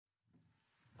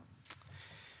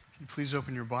Please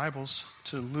open your Bibles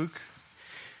to Luke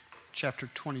chapter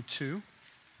 22.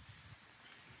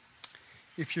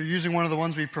 If you're using one of the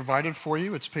ones we provided for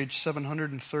you, it's page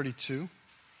 732.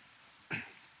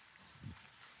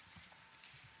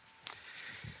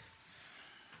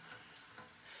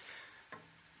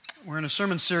 We're in a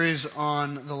sermon series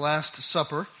on the Last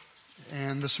Supper,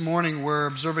 and this morning we're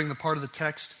observing the part of the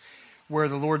text where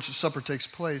the Lord's Supper takes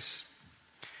place.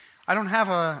 I don't have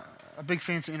a big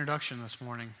fancy introduction this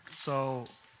morning, so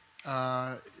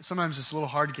sometimes it's a little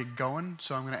hard to get going,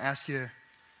 so I'm going to ask you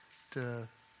to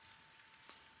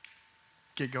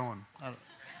get going.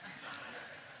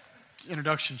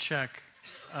 Introduction check.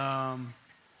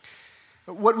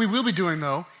 What we will be doing,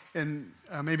 though, and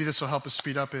maybe this will help us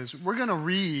speed up, is we're going to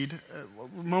read,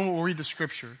 we'll read the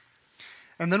Scripture,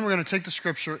 and then we're going to take the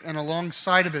Scripture, and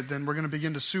alongside of it, then we're going to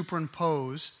begin to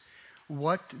superimpose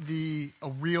what a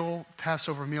real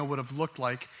Passover meal would have looked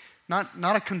like.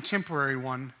 Not a contemporary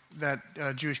one that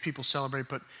Jewish people celebrate,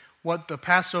 but what the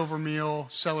Passover meal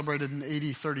celebrated in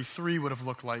AD 33 would have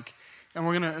looked like. And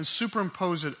we're going to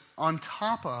superimpose it on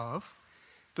top of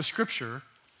the Scripture,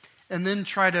 and then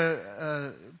try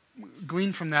to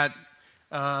glean from that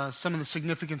some of the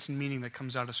significance and meaning that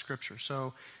comes out of Scripture.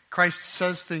 So Christ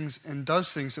says things and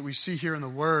does things that we see here in the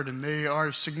Word, and they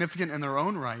are significant in their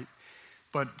own right.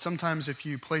 But sometimes if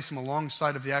you place them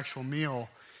alongside of the actual meal,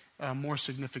 more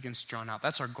significance is drawn out.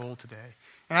 That's our goal today.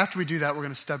 And after we do that, we're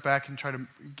going to step back and try to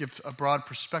give a broad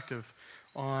perspective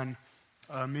on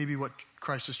maybe what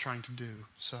Christ is trying to do.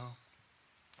 So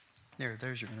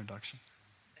there's your introduction.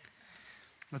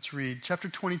 Let's read chapter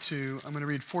 22. I'm going to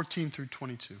read 14 through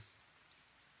 22.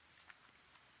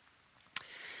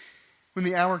 When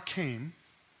the hour came,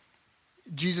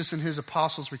 Jesus and his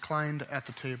apostles reclined at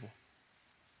the table.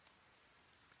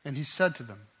 And he said to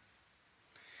them,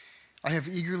 I have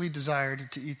eagerly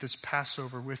desired to eat this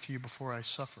Passover with you before I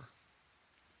suffer.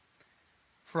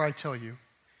 For I tell you,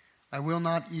 I will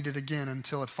not eat it again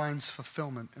until it finds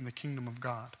fulfillment in the kingdom of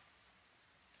God.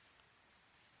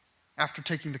 After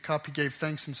taking the cup, he gave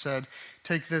thanks and said,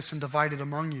 Take this and divide it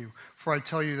among you, for I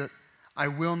tell you that I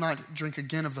will not drink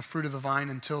again of the fruit of the vine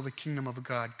until the kingdom of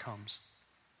God comes.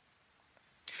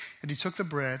 And he took the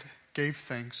bread, gave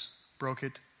thanks, broke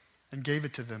it, and gave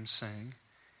it to them, saying,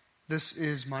 This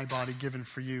is my body given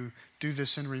for you. Do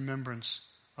this in remembrance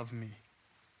of me.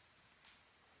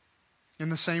 In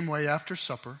the same way, after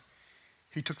supper,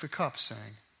 he took the cup,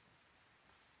 saying,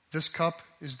 This cup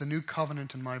is the new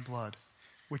covenant in my blood,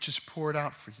 which is poured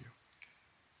out for you.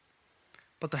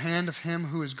 But the hand of him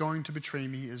who is going to betray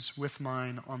me is with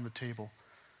mine on the table.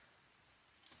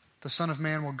 The Son of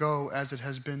Man will go as it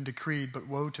has been decreed, but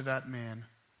woe to that man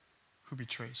who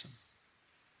betrays him.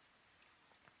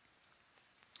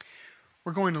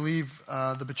 We're going to leave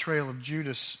the betrayal of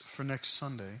Judas for next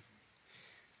Sunday.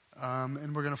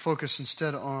 And we're going to focus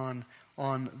instead on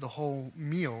the whole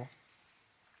meal.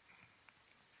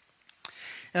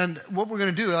 And what we're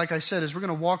going to do, like I said, is we're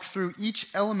going to walk through each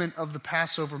element of the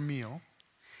Passover meal.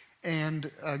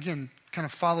 And again, kind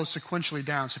of follow sequentially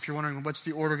down. So if you're wondering what's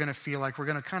the order going to feel like, we're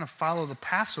going to kind of follow the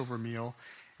Passover meal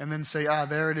and then say,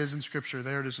 there it is in Scripture,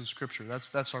 there it is in Scripture.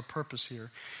 That's our purpose here.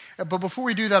 But before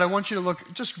we do that, I want you to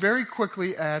look just very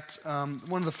quickly at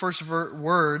one of the first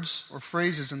words or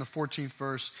phrases in the 14th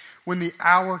verse. When the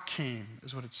hour came,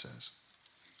 is what it says.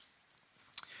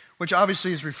 Which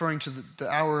obviously is referring to the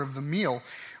hour of the meal.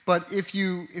 But if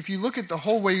you look at the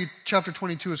whole way chapter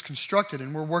 22 is constructed,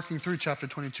 and we're working through chapter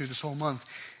 22 this whole month,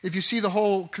 if you see the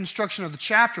whole construction of the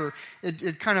chapter,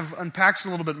 it kind of unpacks it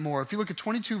a little bit more. If you look at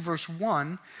 22 verse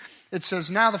 1, it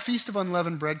says, Now the feast of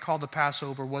unleavened bread called the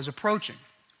Passover was approaching.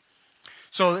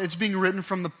 So it's being written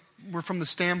from the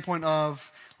standpoint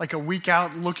of like a week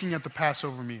out looking at the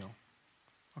Passover meal.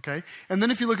 Okay? And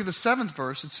then if you look at the 7th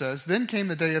verse, it says, Then came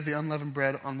the day of the unleavened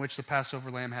bread on which the Passover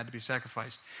lamb had to be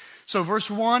sacrificed. So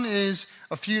verse 1 is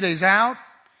a few days out,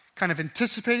 kind of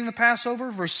anticipating the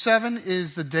Passover. Verse 7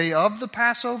 is the day of the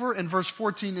Passover. And verse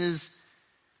 14 is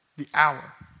the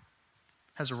hour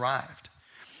has arrived.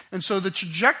 And so the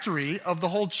trajectory of the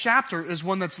whole chapter is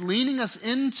one that's leading us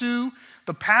into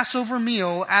the Passover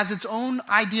meal as its own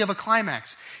idea of a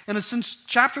climax. In a sense,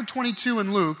 chapter 22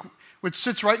 in Luke, which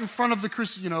sits right in front of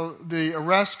the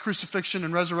arrest, crucifixion,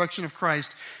 and resurrection of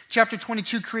Christ, chapter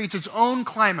 22 creates its own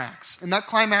climax, and that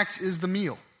climax is the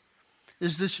meal,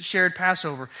 is this shared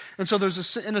Passover. And so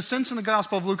there's, in a sense in the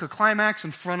Gospel of Luke, a climax in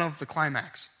front of the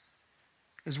climax,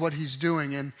 is what he's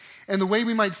doing. And the way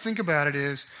we might think about it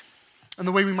is, and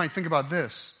the way we might think about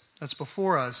this, that's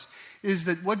before us, is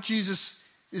that what Jesus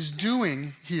is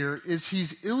doing here is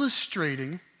he's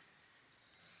illustrating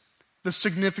the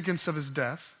significance of his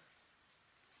death,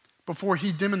 before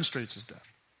he demonstrates his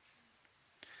death.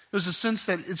 There's a sense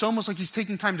that it's almost like he's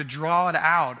taking time to draw it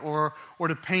out or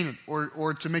to paint it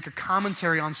or to make a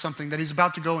commentary on something that he's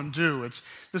about to go and do.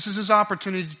 This is his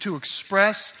opportunity to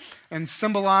express and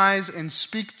symbolize and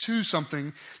speak to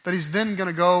something that he's then going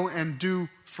to go and do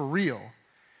for real.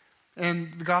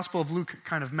 And the Gospel of Luke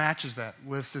kind of matches that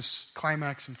with this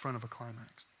climax in front of a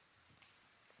climax.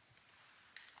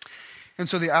 And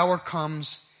so the hour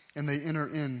comes and they enter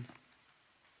in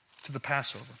to the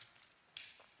Passover.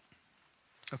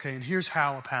 Okay, and here's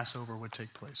how a Passover would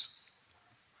take place.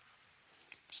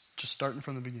 Just starting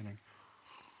from the beginning.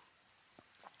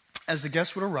 As the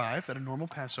guests would arrive at a normal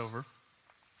Passover,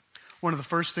 one of the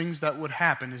first things that would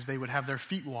happen is they would have their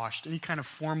feet washed. Any kind of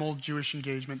formal Jewish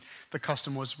engagement, the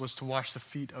custom was to wash the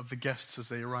feet of the guests as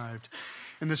they arrived.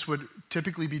 And this would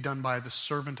typically be done by the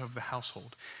servant of the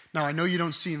household. Now, I know you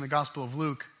don't see in the Gospel of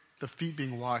Luke the feet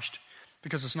being washed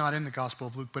because it's not in the Gospel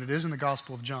of Luke, but it is in the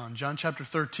Gospel of John. John chapter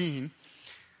 13,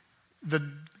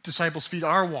 the disciples' feet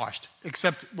are washed,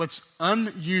 except what's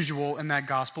unusual in that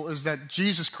gospel is that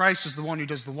Jesus Christ is the one who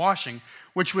does the washing,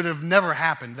 which would have never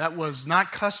happened. That was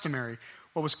not customary.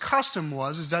 What was custom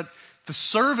is that the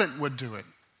servant would do it.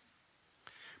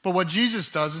 But what Jesus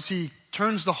does is he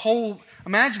turns the whole,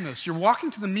 imagine this, you're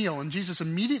walking to the meal and Jesus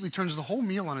immediately turns the whole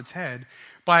meal on its head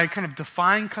by kind of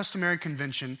defying customary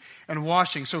convention and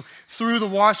washing. So through the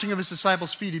washing of his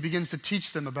disciples' feet, he begins to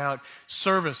teach them about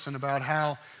service and about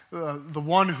how the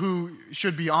one who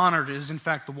should be honored is, in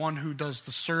fact, the one who does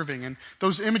the serving. And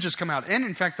those images come out. And,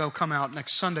 in fact, they'll come out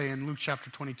next Sunday in Luke chapter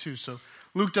 22. So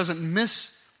Luke doesn't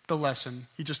miss the lesson.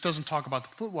 He just doesn't talk about the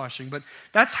foot washing. But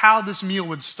that's how this meal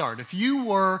would start. If you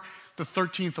were the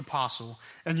 13th apostle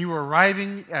and you were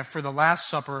arriving for the Last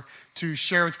Supper to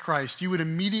share with Christ, you would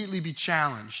immediately be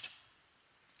challenged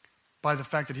by the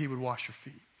fact that he would wash your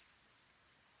feet.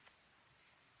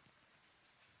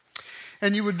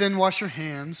 And you would then wash your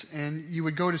hands, and you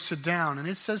would go to sit down. And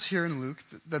it says here in Luke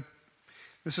that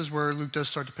this is where Luke does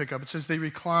start to pick up. It says they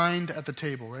reclined at the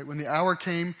table, right? When the hour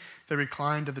came, they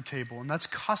reclined at the table. And that's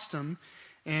custom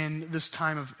in this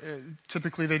time of,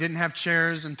 typically they didn't have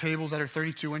chairs and tables that are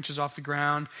 32 inches off the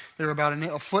ground. They were about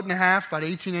a foot and a half, about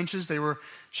 18 inches. They were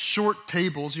short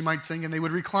tables, you might think, and they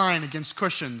would recline against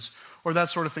cushions or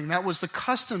that sort of thing. That was the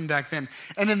custom back then.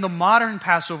 And in the modern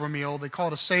Passover meal, they call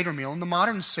it a Seder meal. In the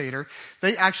modern Seder,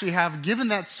 they actually have given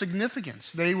that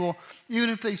significance. They will, even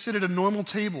if they sit at a normal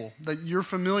table that you're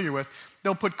familiar with,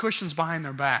 they'll put cushions behind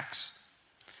their backs.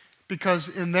 Because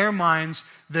in their minds,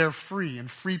 they're free, and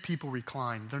free people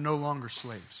recline. They're no longer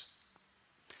slaves.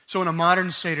 So in a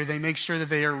modern Seder, they make sure that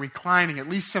they are reclining, at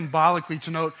least symbolically,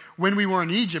 to note when we were in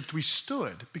Egypt, we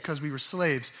stood because we were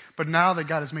slaves. But now that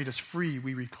God has made us free,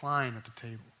 we recline at the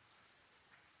table.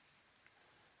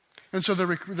 And so they're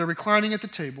reclining at the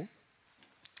table.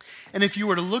 And if you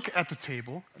were to look at the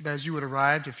table, as you would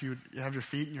arrive, if you would have your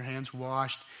feet and your hands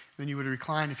washed, then you would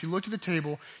recline. If you looked at the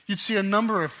table, you'd see a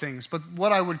number of things. But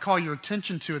what I would call your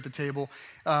attention to at the table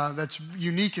that's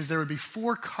unique is there would be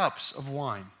 4 cups of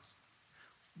wine.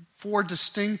 4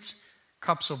 distinct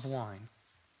cups of wine.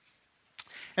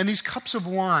 And these cups of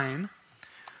wine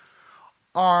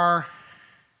are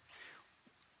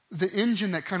the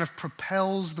engine that kind of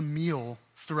propels the meal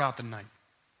throughout the night.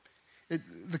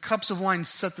 The cups of wine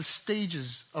set the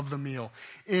stages of the meal.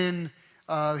 In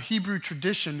Hebrew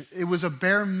tradition, it was a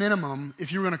bare minimum,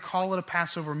 if you were going to call it a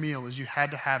Passover meal, is you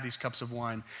had to have these cups of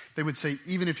wine. They would say,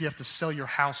 even if you have to sell your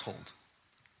household,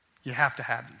 you have to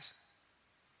have these.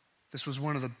 This was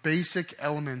one of the basic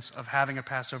elements of having a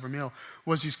Passover meal,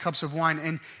 was these cups of wine.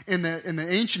 And in the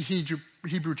ancient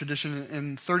Hebrew tradition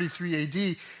in 33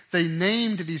 AD, they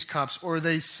named these cups, or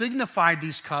they signified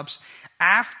these cups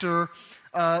after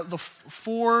the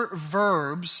 4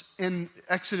 verbs in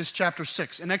Exodus chapter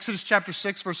 6. In Exodus chapter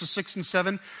 6, verses 6 and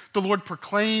 7, the Lord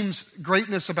proclaims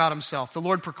greatness about himself. The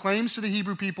Lord proclaims to the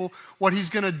Hebrew people what he's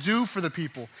going to do for the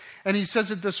people. And he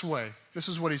says it this way. This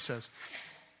is what he says.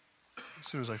 As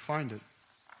soon as I find it.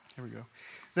 Here we go.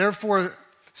 Therefore,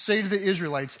 say to the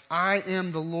Israelites, I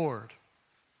am the Lord.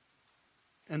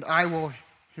 And I will,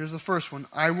 here's the first one,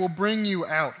 I will bring you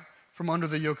out from under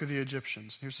the yoke of the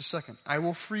Egyptians. Here's the second. I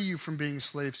will free you from being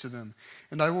slaves to them.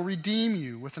 And I will redeem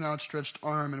you with an outstretched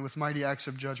arm and with mighty acts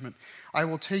of judgment. I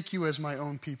will take you as my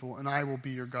own people, and I will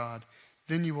be your God.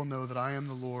 Then you will know that I am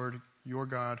the Lord, your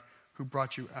God, who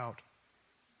brought you out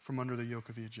from under the yoke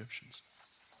of the Egyptians.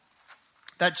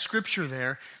 That scripture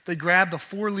there, they grab the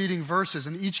 4 leading verses,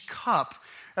 and each cup,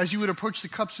 as you would approach the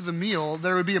cups of the meal,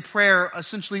 there would be a prayer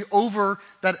essentially over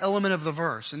that element of the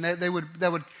verse. And that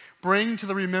would bring to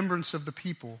the remembrance of the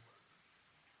people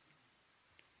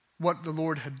what the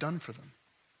Lord had done for them.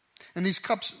 And these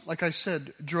cups, like I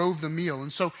said, drove the meal.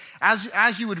 And so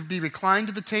as you would be reclined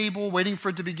at the table, waiting for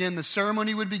it to begin, the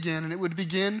ceremony would begin. And it would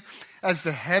begin as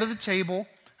the head of the table,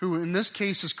 who in this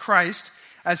case is Christ,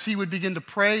 as he would begin to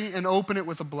pray and open it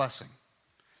with a blessing.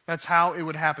 That's how it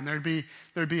would happen. There'd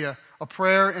be a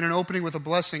prayer and an opening with a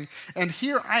blessing. And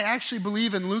here I actually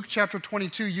believe in Luke chapter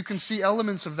 22, you can see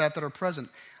elements of that are present.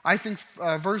 I think the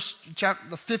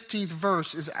 15th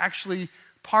verse is actually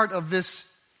part of this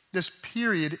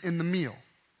period in the meal,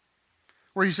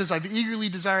 where he says, I've eagerly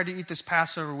desired to eat this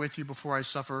Passover with you before I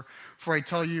suffer, for I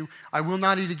tell you, I will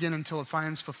not eat again until it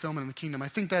finds fulfillment in the kingdom. I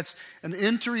think that's an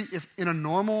entry. If in a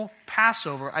normal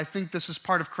Passover, I think this is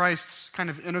part of Christ's kind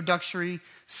of introductory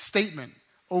statement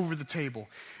over the table.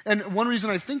 And one reason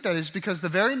I think that is because the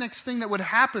very next thing that would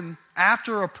happen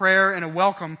after a prayer and a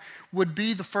welcome would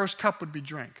be the first cup would be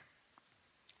drank.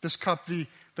 This cup, the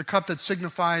cup that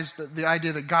signifies the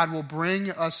idea that God will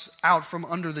bring us out from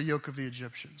under the yoke of the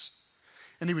Egyptians.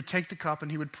 And he would take the cup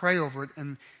and he would pray over it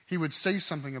and he would say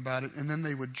something about it and then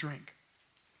they would drink.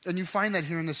 And you find that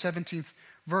here in the 17th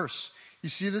verse. You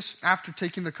see this? After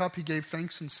taking the cup, he gave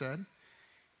thanks and said,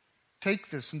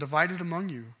 take this and divide it among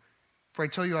you. For I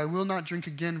tell you, I will not drink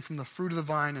again from the fruit of the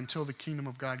vine until the kingdom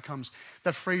of God comes.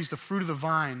 That phrase, the fruit of the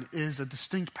vine, is a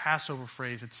distinct Passover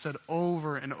phrase. It's said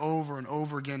over and over and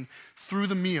over again through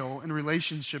the meal in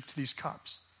relationship to these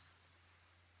cups.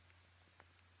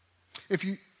 If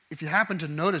you happen to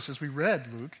notice as we read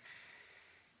Luke,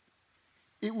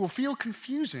 it will feel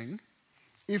confusing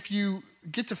if you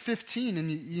get to 15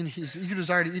 and you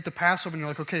desire to eat the Passover and you're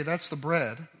like, okay, that's the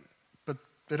bread.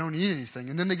 They don't eat anything.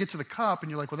 And then they get to the cup, and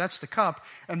you're like, well, that's the cup.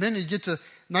 And then you get to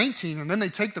 19, and then they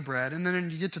take the bread. And then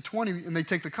you get to 20, and they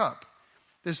take the cup.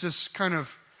 There's this kind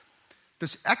of,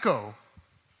 this echo,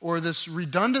 or this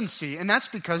redundancy. And that's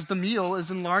because the meal is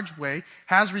in large way,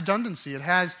 has redundancy. It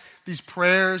has these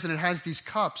prayers, and it has these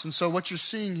cups. And so what you're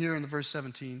seeing here in the verse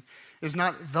 17 is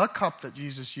not the cup that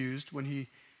Jesus used when he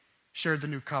shared the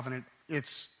new covenant.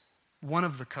 It's one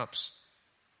of the cups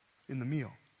in the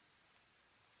meal.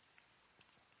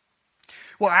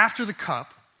 Well, after the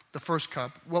cup, the first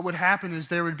cup, what would happen is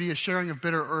there would be a sharing of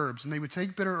bitter herbs. And they would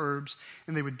take bitter herbs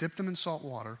and they would dip them in salt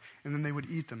water and then they would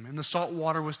eat them. And the salt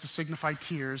water was to signify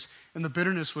tears and the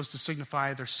bitterness was to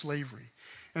signify their slavery.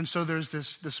 And so there's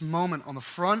this moment on the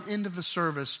front end of the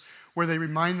service where they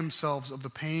remind themselves of the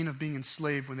pain of being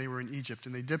enslaved when they were in Egypt.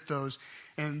 And they dip those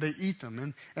and they eat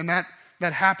them. And that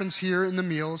happens here in the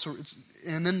meal.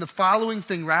 And then the following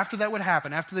thing, after that would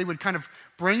happen, after they would kind of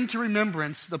bring to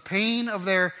remembrance the pain of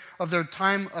their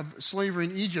time of slavery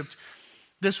in Egypt,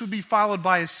 this would be followed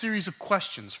by a series of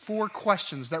questions, 4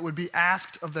 questions that would be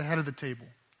asked of the head of the table.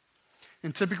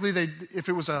 And typically, if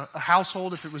it was a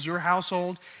household, if it was your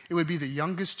household, it would be the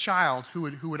youngest child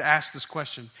who would ask this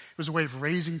question. It was a way of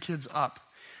raising kids up.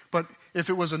 But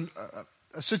if it was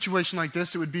a situation like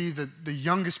this, it would be the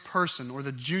youngest person or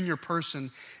the junior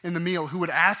person in the meal who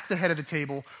would ask the head of the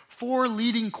table 4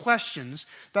 leading questions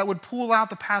that would pull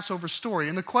out the Passover story.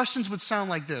 And the questions would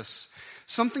sound like this.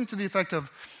 Something to the effect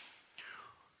of,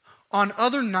 on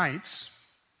other nights,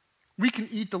 we can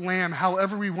eat the lamb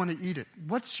however we want to eat it.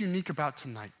 What's unique about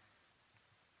tonight?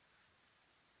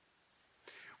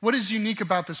 What is unique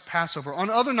about this Passover? On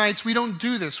other nights, we don't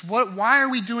do this. Why are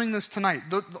we doing this tonight?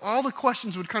 All the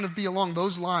questions would kind of be along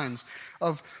those lines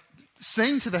of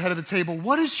saying to the head of the table,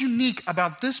 what is unique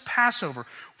about this Passover?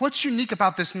 What's unique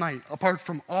about this night apart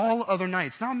from all other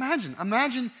nights? Now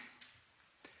imagine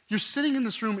you're sitting in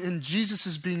this room and Jesus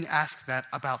is being asked that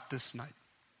about this night.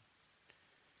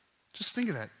 Just think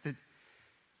of that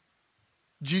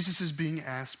Jesus is being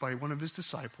asked by one of his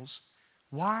disciples,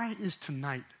 why is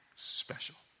tonight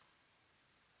special?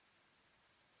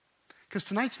 Because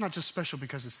tonight's not just special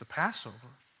because it's the Passover.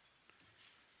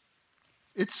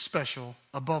 It's special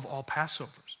above all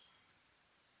Passovers.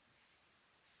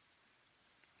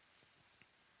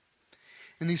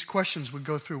 And these questions would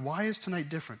go through, why is tonight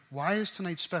different? Why is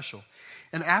tonight special?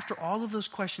 And after all of those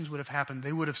questions would have happened,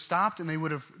 they would have stopped and they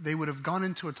would have gone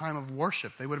into a time of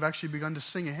worship. They would have actually begun to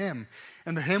sing a hymn.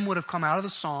 And the hymn would have come out of the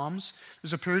Psalms.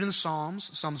 There's a period in the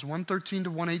Psalms, Psalms 113 to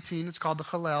 118, it's called the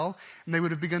Hallel, and they would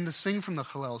have begun to sing from the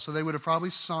Hallel. So they would have probably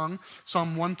sung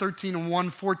Psalm 113 and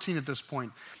 114 at this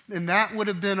point. And that would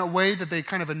have been a way that they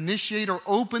kind of initiate or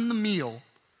open the meal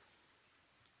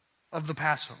of the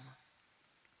Passover.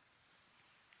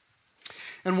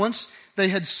 And once they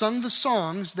had sung the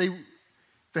songs, the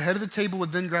head of the table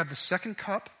would then grab the second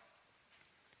cup,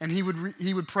 and he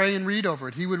would pray and read over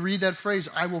it. He would read that phrase,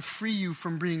 I will free you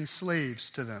from being slaves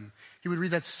to them. He would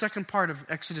read that second part of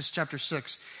Exodus chapter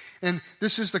 6. And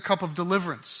this is the cup of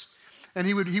deliverance. And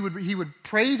he would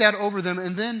pray that over them,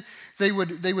 and then they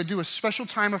would do a special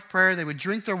time of prayer. They would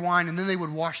drink their wine, and then they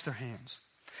would wash their hands.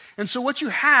 And so what you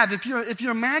have, if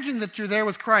you're imagining that you're there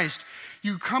with Christ,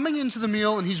 you coming into the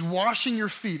meal and he's washing your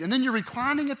feet, and then you're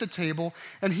reclining at the table,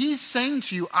 and he's saying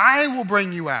to you, I will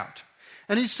bring you out.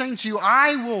 And he's saying to you,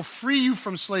 I will free you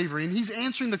from slavery. And he's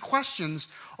answering the questions,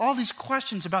 all these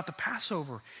questions about the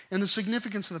Passover and the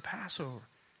significance of the Passover.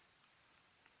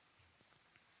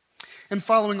 And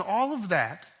following all of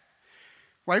that,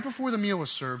 right before the meal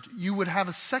was served, you would have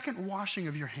a second washing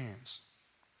of your hands.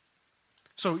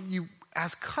 So you,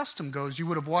 as custom goes, you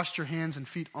would have washed your hands and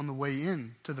feet on the way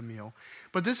in to the meal.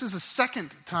 But this is a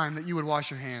second time that you would wash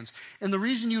your hands. And the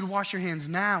reason you would wash your hands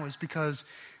now is because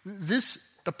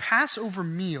the Passover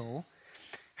meal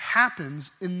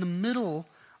happens in the middle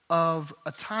of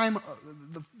a time,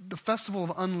 the festival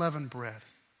of unleavened bread.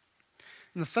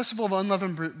 And the festival of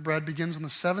unleavened bread begins on the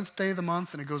 7th day of the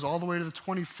month, and it goes all the way to the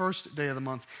 21st day of the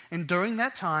month. And during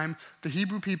that time, the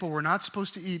Hebrew people were not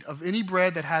supposed to eat of any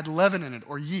bread that had leaven in it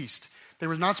or yeast. They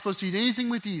were not supposed to eat anything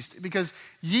with yeast, because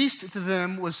yeast to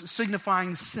them was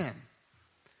signifying sin.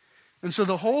 And so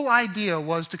the whole idea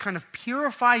was to kind of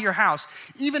purify your house.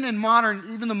 Even the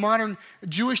modern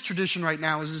Jewish tradition right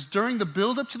now is during the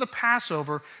build-up to the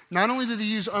Passover, not only do they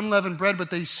use unleavened bread,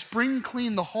 but they spring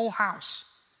clean the whole house.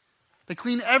 They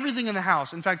clean everything in the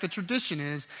house. In fact, the tradition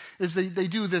is they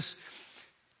do this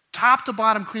top to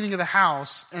bottom cleaning of the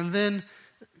house, and then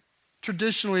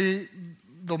traditionally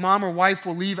the mom or wife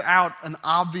will leave out an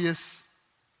obvious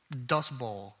dust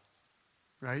bowl,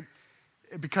 right?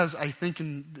 Because I think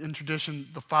in tradition,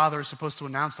 the father is supposed to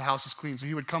announce the house is clean. So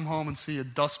he would come home and see a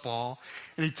dust ball,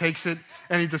 and he takes it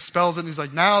and he dispels it, and he's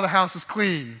like, now the house is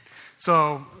clean.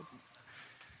 So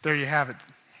there you have it.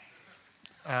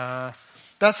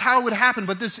 That's how it would happen.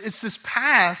 But it's this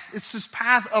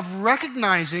path of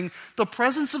recognizing the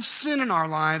presence of sin in our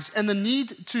lives and the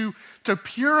need to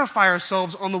purify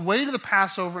ourselves on the way to the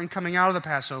Passover and coming out of the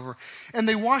Passover. And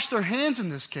they wash their hands in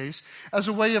this case as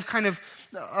a way of kind of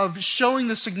showing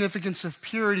the significance of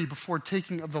purity before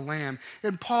taking of the lamb.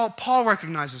 And Paul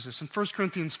recognizes this in 1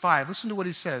 Corinthians 5. Listen to what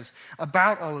he says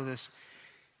about all of this.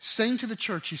 Saying to the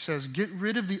church, he says, get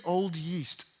rid of the old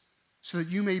yeast, so that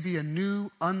you may be a new,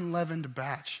 unleavened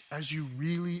batch, as you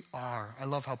really are. I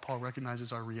love how Paul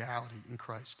recognizes our reality in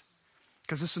Christ.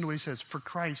 Because listen to what he says. For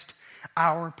Christ,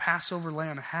 our Passover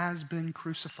lamb, has been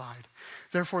crucified.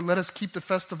 Therefore, let us keep the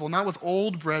festival, not with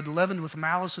old bread, leavened with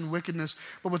malice and wickedness,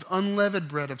 but with unleavened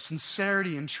bread of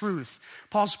sincerity and truth.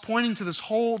 Paul's pointing to the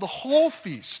whole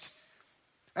feast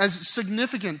as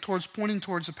significant pointing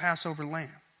towards the Passover lamb.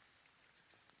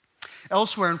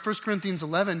 Elsewhere in 1 Corinthians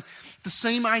 11, the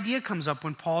same idea comes up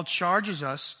when Paul charges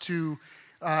us to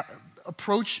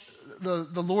approach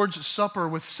the Lord's Supper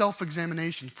with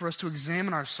self-examination, for us to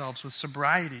examine ourselves with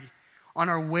sobriety on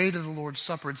our way to the Lord's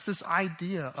Supper. It's this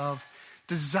idea of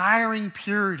desiring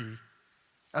purity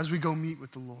as we go meet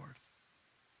with the Lord.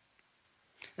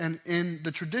 And in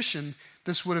the tradition,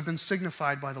 this would have been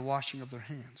signified by the washing of their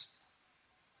hands.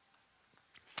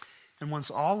 And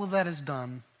once all of that is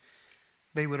done,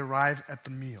 they would arrive at the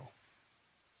meal.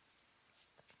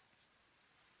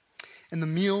 And the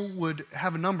meal would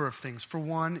have a number of things. For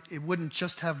one, it wouldn't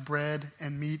just have bread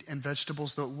and meat and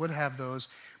vegetables, though it would have those.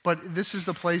 But this is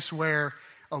the place where,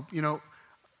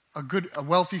 a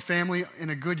wealthy family in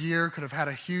a good year could have had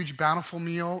a huge, bountiful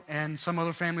meal, and some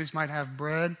other families might have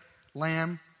bread,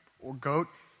 lamb, or goat,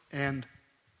 and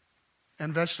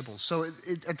vegetables. So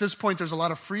at this point, there's a lot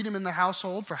of freedom in the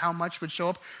household for how much would show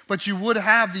up, but you would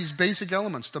have these basic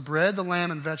elements, the bread, the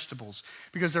lamb, and vegetables,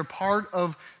 because they're part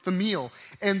of the meal.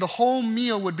 And the whole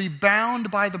meal would be bound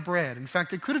by the bread. In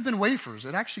fact, it could have been wafers.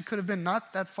 It actually could have been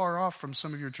not that far off from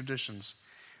some of your traditions,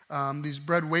 these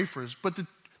bread wafers. But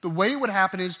the way it would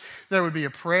happen is there would be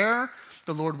a prayer.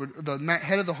 The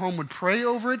head of the home would pray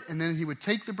over it, and then he would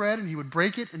take the bread, and he would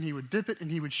break it, and he would dip it,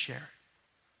 and he would share.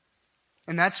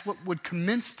 And that's what would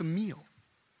commence the meal.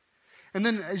 And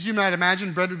then, as you might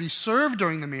imagine, bread would be served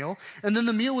during the meal, and then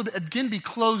the meal would again be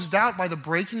closed out by the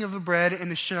breaking of the bread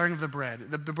and the sharing of the bread.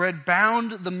 The bread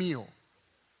bound the meal.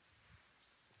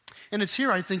 And it's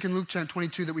here, I think, in Luke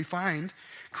 22 that we find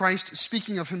Christ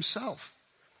speaking of himself.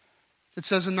 It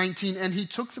says in 19, and he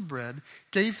took the bread,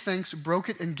 gave thanks, broke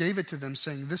it, and gave it to them,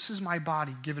 saying, this is my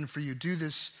body given for you. Do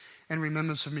this in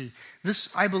remembrance of me.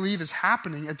 This, I believe, is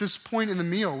happening at this point in the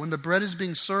meal when the bread is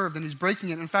being served and he's breaking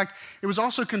it. In fact, it was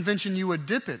also a convention you would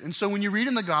dip it. And so when you read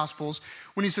in the Gospels,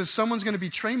 when he says, someone's going to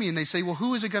betray me, and they say, well,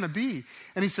 who is it going to be?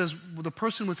 And he says, well, the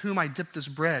person with whom I dip this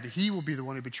bread, he will be the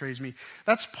one who betrays me.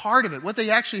 That's part of it. What they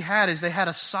actually had is they had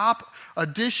a sop, a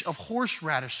dish of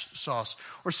horseradish sauce,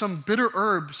 or some bitter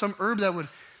herb, some herb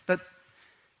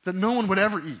that no one would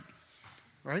ever eat.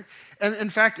 Right? And in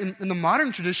fact, in the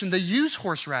modern tradition, they use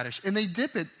horseradish and they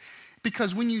dip it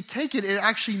because when you take it, it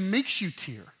actually makes you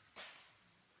tear.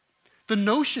 The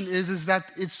notion is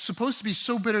that it's supposed to be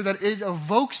so bitter that it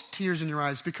evokes tears in your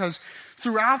eyes because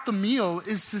throughout the meal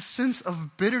is this sense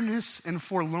of bitterness and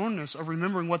forlornness of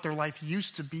remembering what their life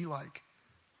used to be like.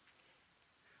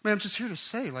 Man, I'm just here to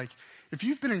say, like, if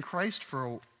you've been in Christ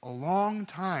for a long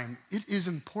time, it is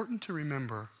important to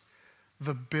remember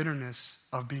the bitterness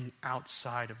of being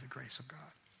outside of the grace of God.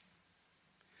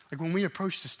 Like when we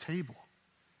approach this table,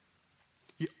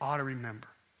 you ought to remember.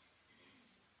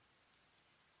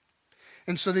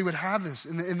 And so they would have this,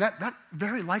 and that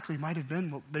very likely might have been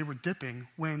what they were dipping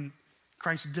when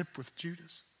Christ dipped with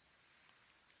Judas.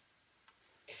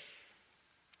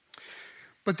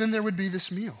 But then there would be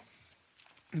this meal,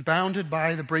 bounded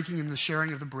by the breaking and the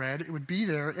sharing of the bread. It would be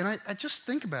there, and I just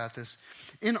think about this.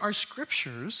 In our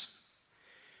scriptures,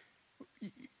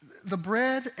 the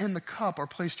bread and the cup are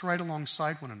placed right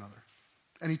alongside one another.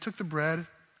 And he took the bread,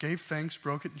 gave thanks,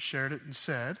 broke it, and shared it, and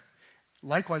said,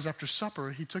 likewise after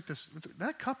supper, he took this,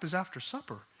 that cup is after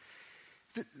supper.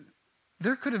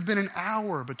 There could have been an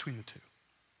hour between the two.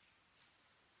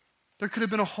 There could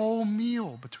have been a whole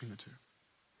meal between the two.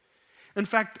 In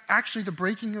fact, actually the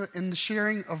breaking and the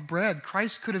sharing of bread,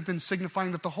 Christ could have been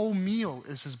signifying that the whole meal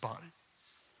is his body.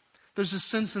 There's a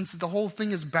sense that the whole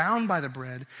thing is bound by the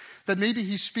bread, that maybe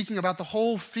he's speaking about the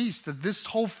whole feast, that this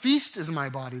whole feast is my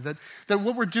body, that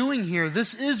what we're doing here,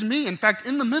 this is me. In fact,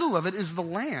 in the middle of it is the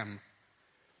lamb.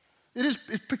 It's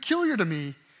peculiar to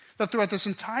me that throughout this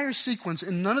entire sequence,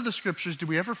 in none of the scriptures do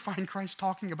we ever find Christ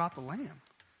talking about the lamb.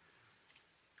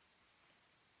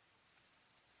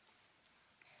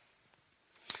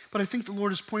 But I think the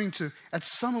Lord is pointing to, at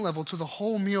some level, to the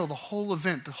whole meal, the whole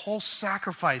event, the whole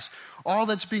sacrifice, all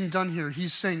that's being done here.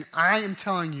 He's saying, I am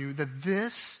telling you that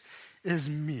this is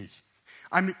me.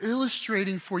 I'm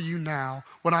illustrating for you now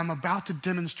what I'm about to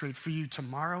demonstrate for you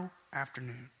tomorrow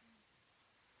afternoon.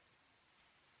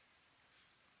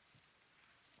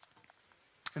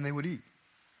 And they would eat.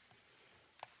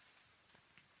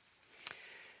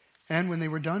 And when they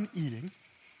were done eating,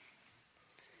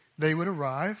 they would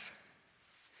arrive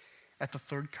at the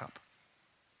third cup.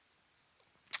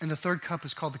 And the third cup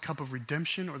is called the cup of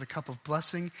redemption or the cup of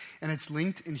blessing. And it's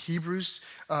linked in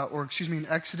in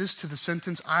Exodus to the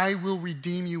sentence, I will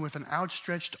redeem you with an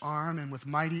outstretched arm and with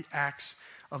mighty acts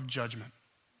of judgment.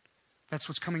 That's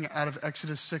what's coming out of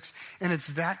Exodus 6. And it's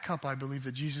that cup, I believe,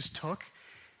 that Jesus took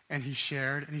and he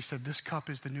shared. And he said, this cup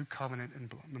is the new covenant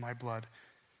in my blood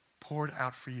poured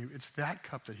out for you. It's that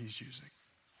cup that he's using.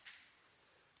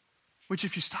 Which,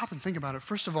 if you stop and think about it,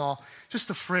 first of all, just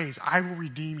the phrase, I will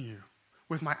redeem you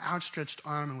with my outstretched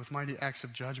arm and with mighty acts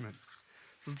of judgment.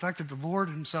 The fact that the Lord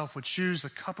himself would choose the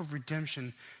cup of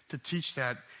redemption to teach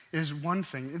that is one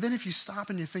thing. And then if you stop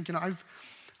and you think, I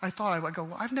go,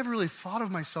 well, I've never really thought of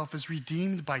myself as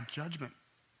redeemed by judgment.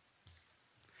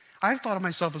 I've thought of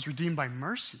myself as redeemed by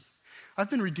mercy. I've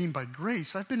been redeemed by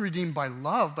grace. I've been redeemed by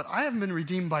love, but I haven't been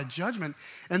redeemed by judgment.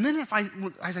 And then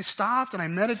as I stopped and I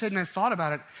meditated and I thought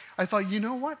about it, I thought, you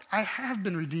know what? I have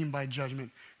been redeemed by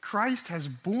judgment. Christ has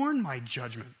borne my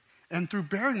judgment. And through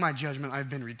bearing my judgment, I've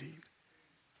been redeemed.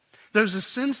 There's a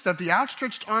sense that the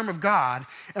outstretched arm of God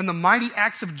and the mighty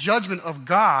acts of judgment of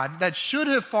God that should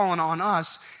have fallen on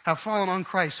us have fallen on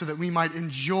Christ so that we might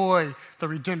enjoy the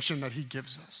redemption that he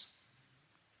gives us.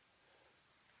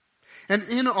 And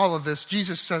in all of this,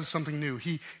 Jesus says something new.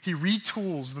 He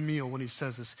retools the meal when he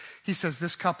says this. He says,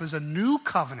 this cup is a new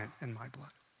covenant in my blood.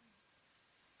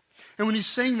 And when he's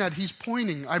saying that, he's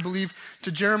pointing, I believe,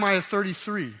 to Jeremiah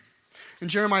 33. And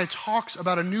Jeremiah talks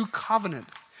about a new covenant.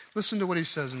 Listen to what he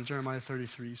says in Jeremiah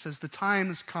 33. He says, the time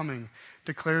is coming,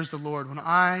 declares the Lord, when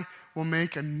I will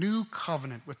make a new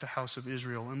covenant with the house of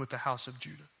Israel and with the house of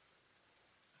Judah.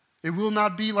 It will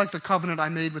not be like the covenant I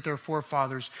made with their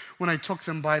forefathers when I took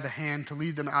them by the hand to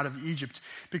lead them out of Egypt,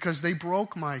 because they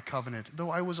broke my covenant,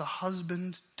 though I was a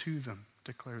husband to them,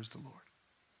 declares the Lord.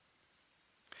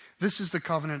 This is the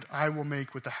covenant I will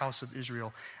make with the house of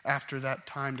Israel. After that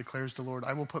time, declares the Lord,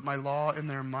 I will put my law in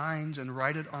their minds and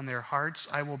write it on their hearts.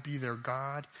 I will be their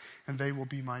God, and they will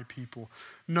be my people.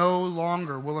 No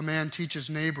longer will a man teach his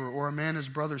neighbor or a man his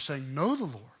brother, saying, know the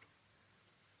Lord.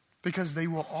 because they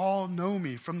will all know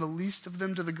me, from the least of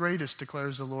them to the greatest,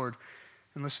 declares the Lord.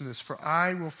 And listen to this, for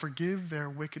I will forgive their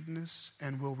wickedness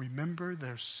and will remember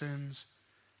their sins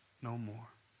no more.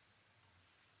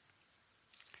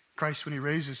 Christ, when he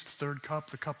raises the third cup,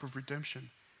 the cup of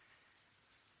redemption,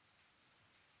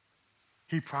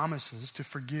 he promises to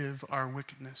forgive our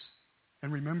wickedness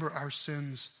and remember our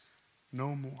sins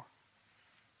no more.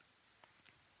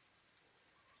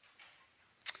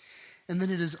 And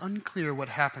then it is unclear what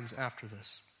happens after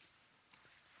this,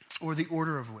 or the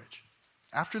order of which.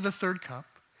 After the third cup,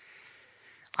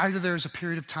 either there is a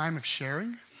period of time of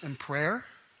sharing and prayer.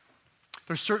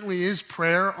 There certainly is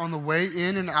prayer on the way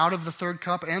in and out of the third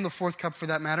cup and the fourth cup for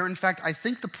that matter. In fact, I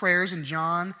think the prayers in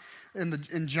John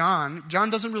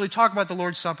doesn't really talk about the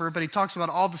Lord's Supper, but he talks about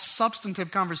all the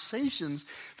substantive conversations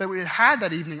that we had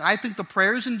that evening. I think the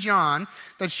prayers in John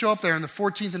that show up there in the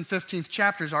 14th and 15th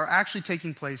chapters are actually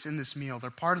taking place in this meal.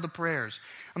 They're part of the prayers.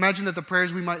 Imagine that the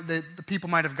prayers that the people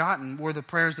might have gotten were the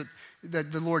prayers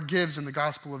that the Lord gives in the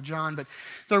Gospel of John. But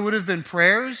there would have been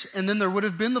prayers, and then there would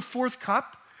have been the fourth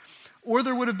cup, or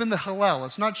there would have been the Hallel.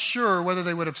 It's not sure whether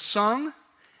they would have sung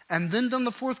and then done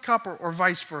the fourth cup or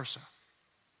vice versa.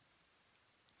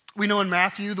 We know in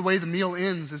Matthew, the way the meal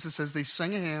ends is it says they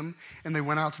sang a hymn and they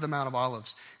went out to the Mount of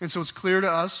Olives. And so it's clear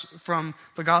to us from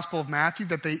the Gospel of Matthew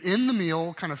that they end the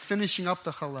meal kind of finishing up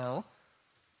the Hallel.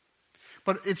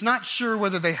 But it's not sure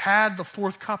whether they had the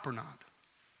fourth cup or not.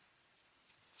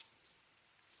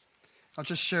 I'll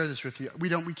just share this with you.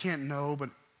 We can't know, but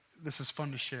this is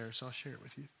fun to share, so I'll share it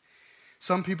with you.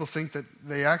 Some people think that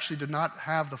they actually did not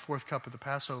have the fourth cup at the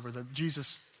Passover, that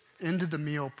Jesus ended the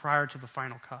meal prior to the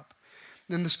final cup.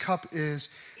 And this cup is,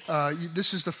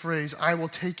 this is the phrase, I will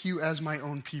take you as my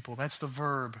own people. That's the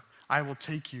verb, I will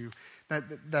take you. That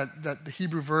the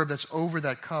Hebrew verb that's over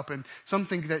that cup. And some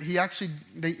think that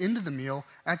they ended the meal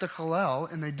at the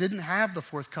Hallel and they didn't have the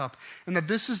fourth cup. And that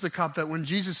this is the cup that when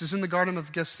Jesus is in the Garden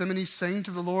of Gethsemane saying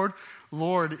to the Lord,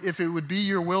 Lord, if it would be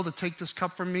your will to take this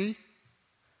cup from me,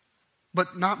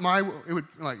 but not my will, it would,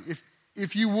 like,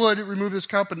 if you would remove this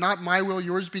cup, but not my will,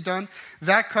 yours be done.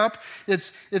 That cup,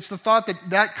 it's the thought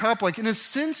that cup, like in a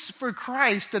sense for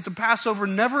Christ, that the Passover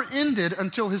never ended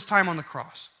until his time on the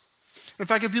cross. In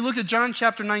fact, if you look at John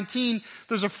chapter 19,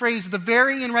 there's a phrase at the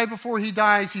very end right before he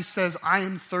dies, he says, I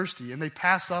am thirsty. And they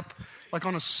pass up like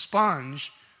on a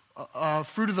sponge,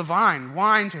 fruit of the vine,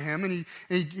 wine to him. And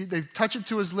they touch it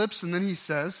to his lips, and then he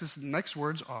says, his next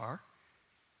words are,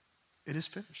 it is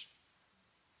finished.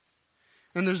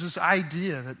 And there's this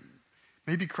idea that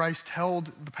maybe Christ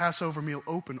held the Passover meal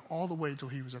open all the way until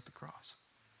he was at the cross.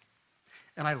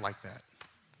 And I like that.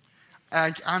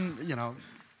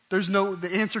 The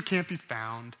answer can't be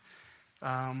found,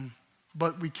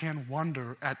 but we can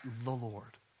wonder at the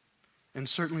Lord. And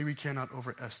certainly we cannot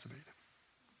overestimate him.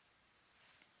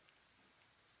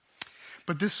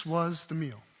 But this was the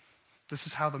meal. This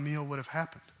is how the meal would have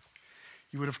happened.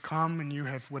 You would have come and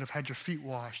would have had your feet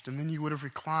washed, and then you would have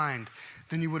reclined,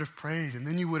 then you would have prayed, and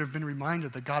then you would have been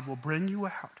reminded that God will bring you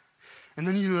out. And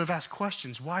then you would have asked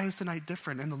questions, why is tonight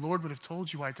different? And the Lord would have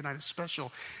told you why tonight is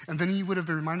special. And then you would have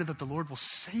been reminded that the Lord will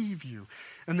save you.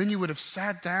 And then you would have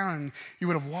sat down and you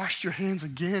would have washed your hands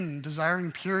again,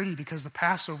 desiring purity because the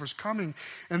Passover's coming.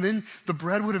 And then the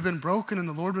bread would have been broken and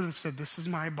the Lord would have said, this is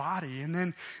my body. And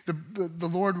then the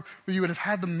Lord, you would have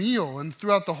had the meal. And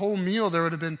throughout the whole meal, there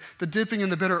would have been the dipping in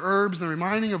the bitter herbs and the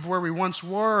reminding of where we once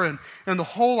were and the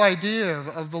whole idea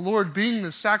of the Lord being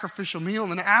the sacrificial meal.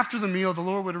 And then after the meal, the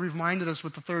Lord would have reminded us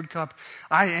with the third cup,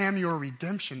 I am your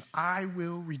redemption. I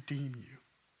will redeem you.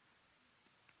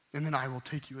 And then I will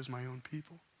take you as my own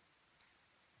people.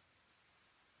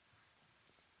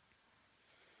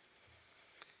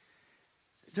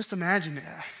 Just imagine,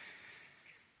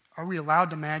 are we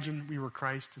allowed to imagine we were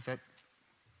Christ? Is that,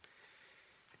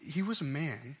 he was a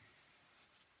man.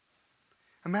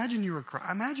 Imagine you were Christ.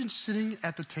 Imagine sitting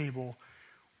at the table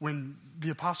when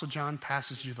the Apostle John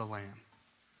passes you the lamb.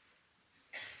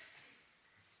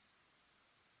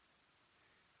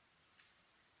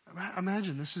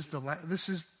 Imagine this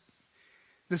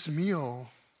meal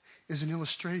is an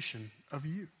illustration of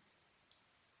you.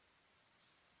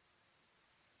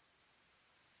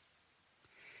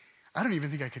 I don't even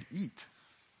think I could eat.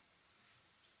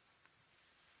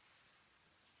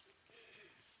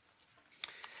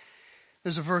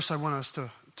 There's a verse I want us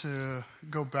to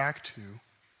go back to.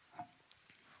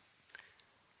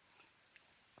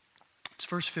 It's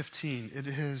verse 15. It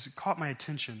has caught my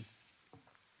attention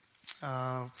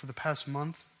for the past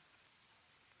month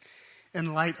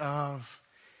in light of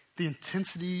the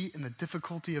intensity and the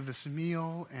difficulty of this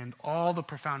meal and all the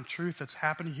profound truth that's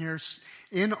happening here,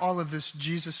 in all of this,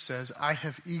 Jesus says, I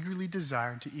have eagerly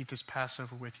desired to eat this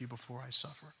Passover with you before I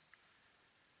suffer.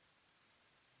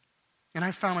 And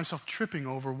I found myself tripping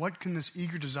over, what can this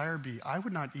eager desire be? I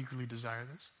would not eagerly desire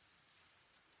this.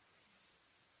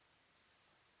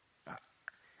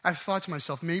 I thought to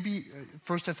myself,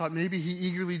 first I thought maybe he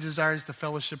eagerly desires the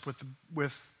fellowship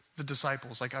with the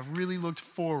disciples. Like, I've really looked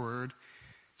forward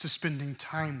to spending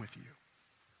time with you.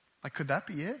 Like, could that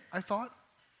be it? I thought.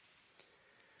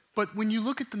 But when you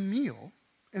look at the meal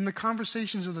and the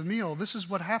conversations of the meal, this is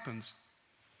what happens.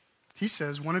 He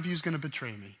says, one of you is going to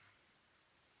betray me.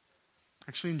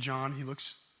 Actually, in John,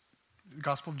 the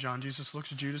Gospel of John, Jesus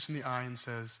looks Judas in the eye and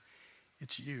says,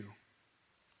 it's you.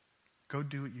 Go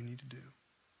do what you need to do.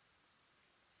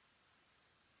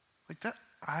 Like that,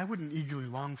 I wouldn't eagerly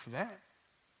long for that.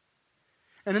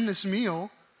 And in this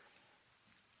meal,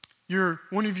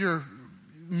 one of your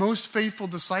most faithful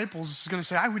disciples is going to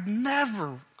say, I would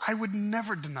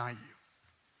never deny you.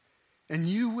 And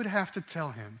you would have to tell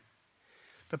him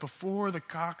that before the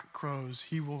cock crows,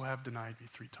 he will have denied me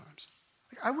 3 times.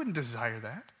 Like, I wouldn't desire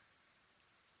that.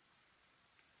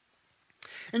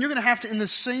 And you're going to have to, in the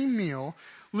same meal,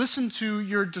 listen to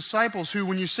your disciples who,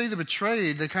 when you say the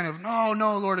betrayed, they kind of,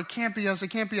 no, Lord, it can't be us, it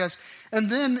can't be us. And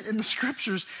then in the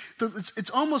scriptures, it's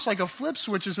almost like a flip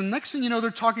switch. And next thing you know,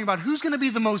 they're talking about who's going to be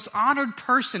the most honored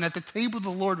person at the table of the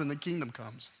Lord when the kingdom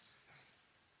comes.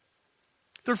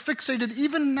 They're fixated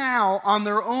even now on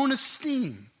their own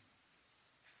esteem.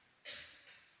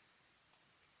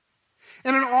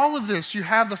 And in all of this, you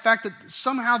have the fact that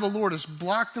somehow the Lord has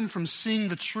blocked them from seeing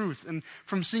the truth and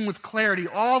from seeing with clarity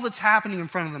all that's happening in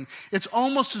front of them. It's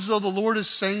almost as though the Lord is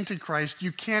saying to Christ,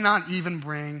 you cannot even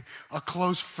bring a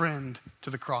close friend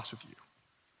to the cross with you.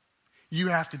 You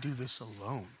have to do this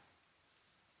alone.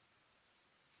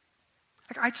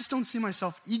 Like, I just don't see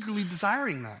myself eagerly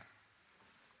desiring that.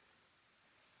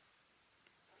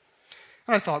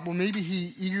 And I thought, well, maybe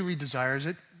he eagerly desires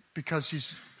it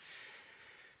because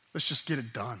let's just get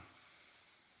it done.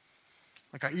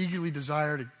 Like, I eagerly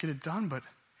desire to get it done, but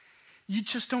you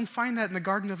just don't find that in the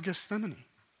Garden of Gethsemane.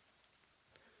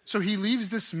 So he leaves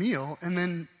this meal and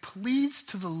then pleads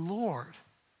to the Lord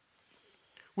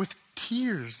with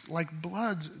tears like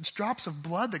drops of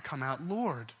blood that come out.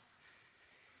 Lord,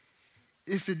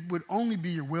 if it would only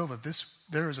be your will that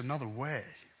there is another way.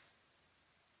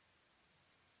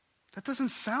 That doesn't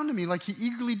sound to me like he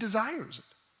eagerly desires it.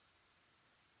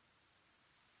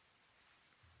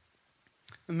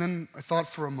 And then I thought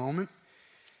for a moment,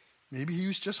 maybe he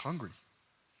was just hungry.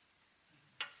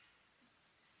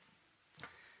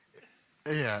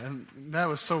 Yeah, and that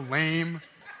was so lame.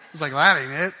 I was like, that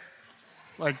ain't it.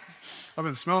 Like, I've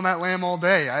been smelling that lamb all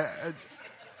day.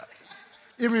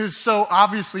 It was so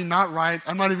obviously not right.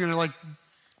 I'm not even going to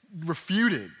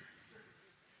refute it.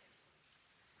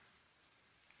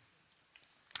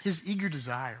 His eager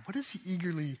desire. What does he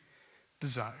eagerly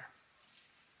desire?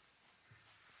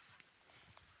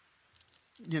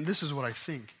 This is what I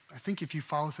think. I think if you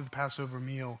follow through the Passover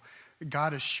meal,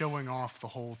 God is showing off the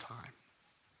whole time.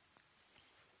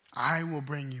 I will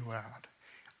bring you out.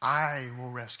 I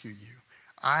will rescue you.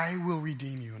 I will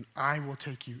redeem you, and I will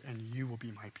take you, and you will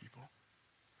be my people.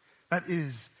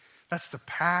 That's the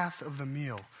path of the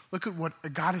meal. Look at what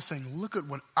God is saying. Look at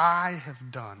what I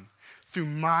have done through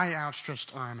my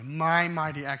outstretched arm and my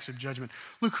mighty acts of judgment.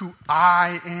 Look who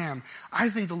I am. I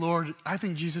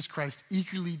think Jesus Christ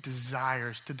eagerly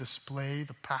desires to display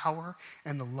the power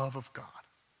and the love of God.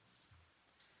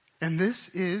 And this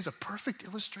is a perfect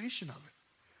illustration of it.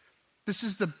 This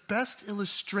is the best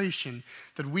illustration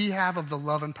that we have of the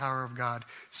love and power of God,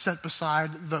 set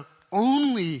beside the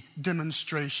only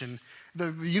demonstration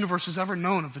that the universe has ever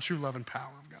known of the true love and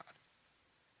power of God.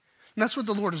 And that's what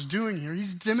the Lord is doing here.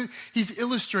 He's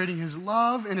illustrating his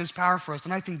love and his power for us.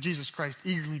 And I think Jesus Christ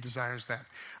eagerly desires that.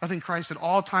 I think Christ at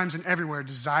all times and everywhere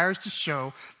desires to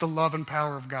show the love and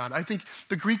power of God. I think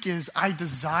the Greek is, I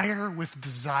desire with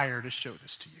desire to show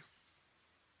this to you.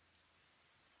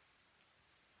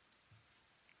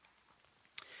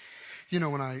 You know,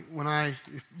 when I,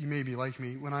 if you may be like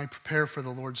me, when I prepare for the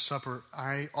Lord's Supper,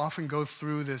 I often go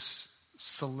through this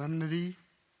solemnity.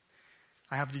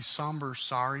 I have these somber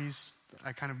saris that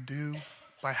I kind of do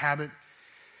by habit.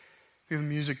 The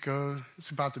music goes, it's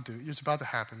about to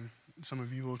happen. Some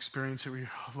of you will experience it where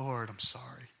you're, oh, Lord, I'm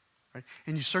sorry. Right?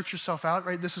 And you search yourself out,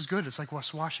 right? This is good. It's like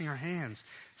us washing our hands.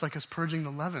 It's like us purging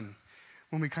the leaven.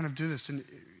 when we kind of do this. And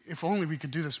if only we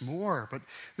could do this more. But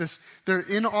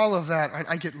in all of that,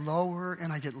 I get lower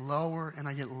and I get lower and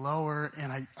I get lower,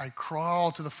 and I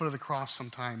crawl to the foot of the cross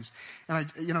sometimes. And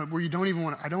where I don't even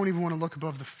want to look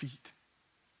above the feet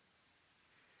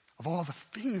of all the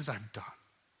things I've done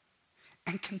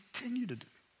and continue to do.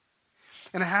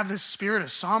 And I have this spirit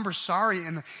of somber sorry,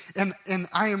 and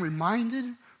I am reminded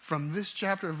from this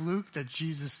chapter of Luke that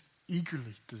Jesus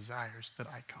eagerly desires that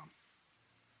I come.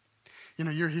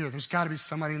 You're here. There's got to be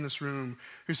somebody in this room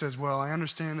who says, well, I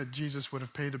understand that Jesus would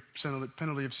have paid the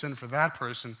penalty of sin for that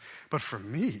person, but for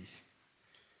me,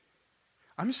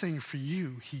 I'm saying for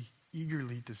you, he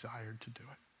eagerly desired to do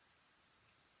it.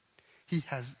 He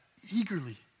has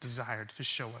eagerly desired to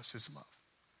show us his love.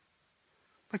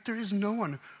 Like there is no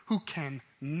one who can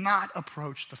not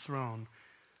approach the throne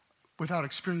without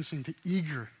experiencing the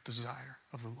eager desire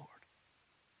of the Lord.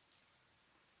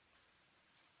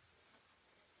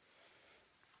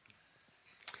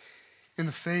 In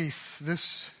the faith,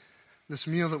 this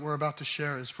meal that we're about to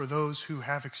share is for those who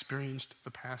have experienced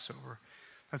the Passover.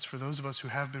 That's for those of us who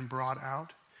have been brought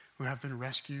out, who have been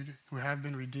rescued, who have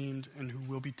been redeemed, and who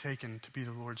will be taken to be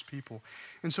the Lord's people.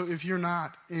 And so if you're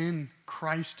not in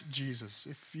Christ Jesus,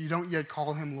 if you don't yet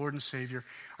call him Lord and Savior,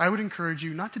 I would encourage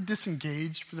you not to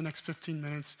disengage for the next 15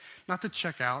 minutes, not to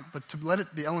check out, but to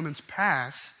let the elements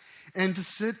pass and to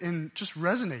sit and just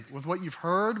resonate with what you've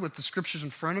heard, with the scriptures in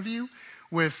front of you,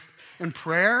 in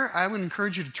prayer. I would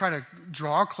encourage you to try to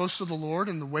draw close to the Lord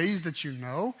in the ways that you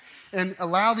know, and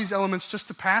allow these elements just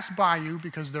to pass by you,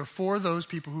 because they're for those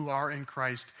people who are in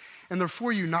Christ. And they're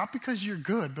for you not because you're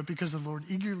good, but because the Lord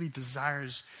eagerly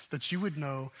desires that you would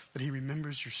know that he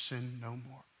remembers your sin no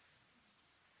more.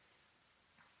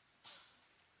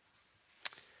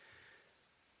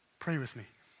 Pray with me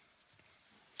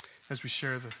as we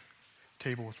share the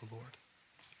table with the Lord.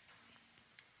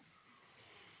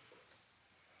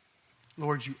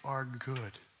 Lord, you are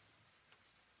good.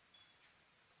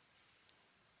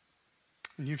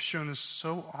 And you've shown us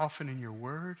so often in your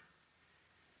word.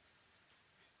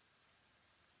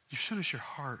 You've shown us your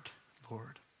heart,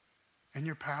 Lord, and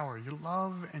your power, your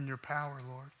love and your power,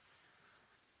 Lord.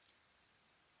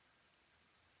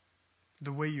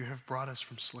 The way you have brought us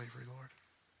from slavery, Lord.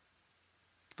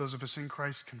 Those of us in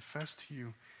Christ confess to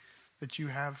you that you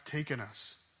have taken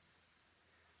us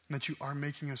and that you are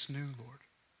making us new, Lord.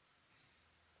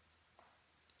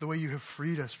 The way you have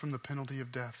freed us from the penalty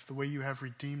of death, the way you have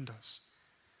redeemed us,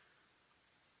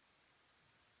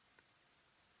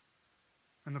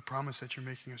 and the promise that you're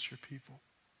making us your people.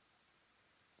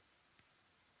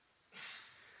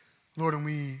 Lord, and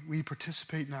we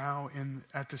participate now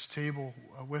at this table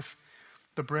with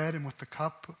the bread and with the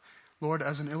cup, Lord,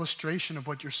 as an illustration of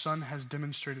what your Son has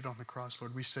demonstrated on the cross.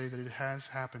 Lord, we say that it has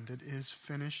happened. It is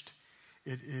finished.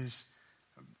 It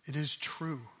is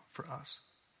true for us.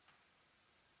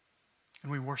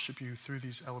 And we worship you through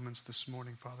these elements this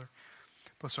morning, Father.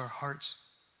 Bless our hearts.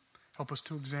 Help us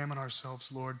to examine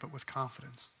ourselves, Lord, but with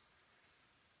confidence.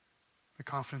 The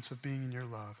confidence of being in your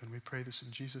love. And we pray this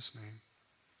in Jesus' name.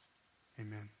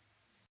 Amen.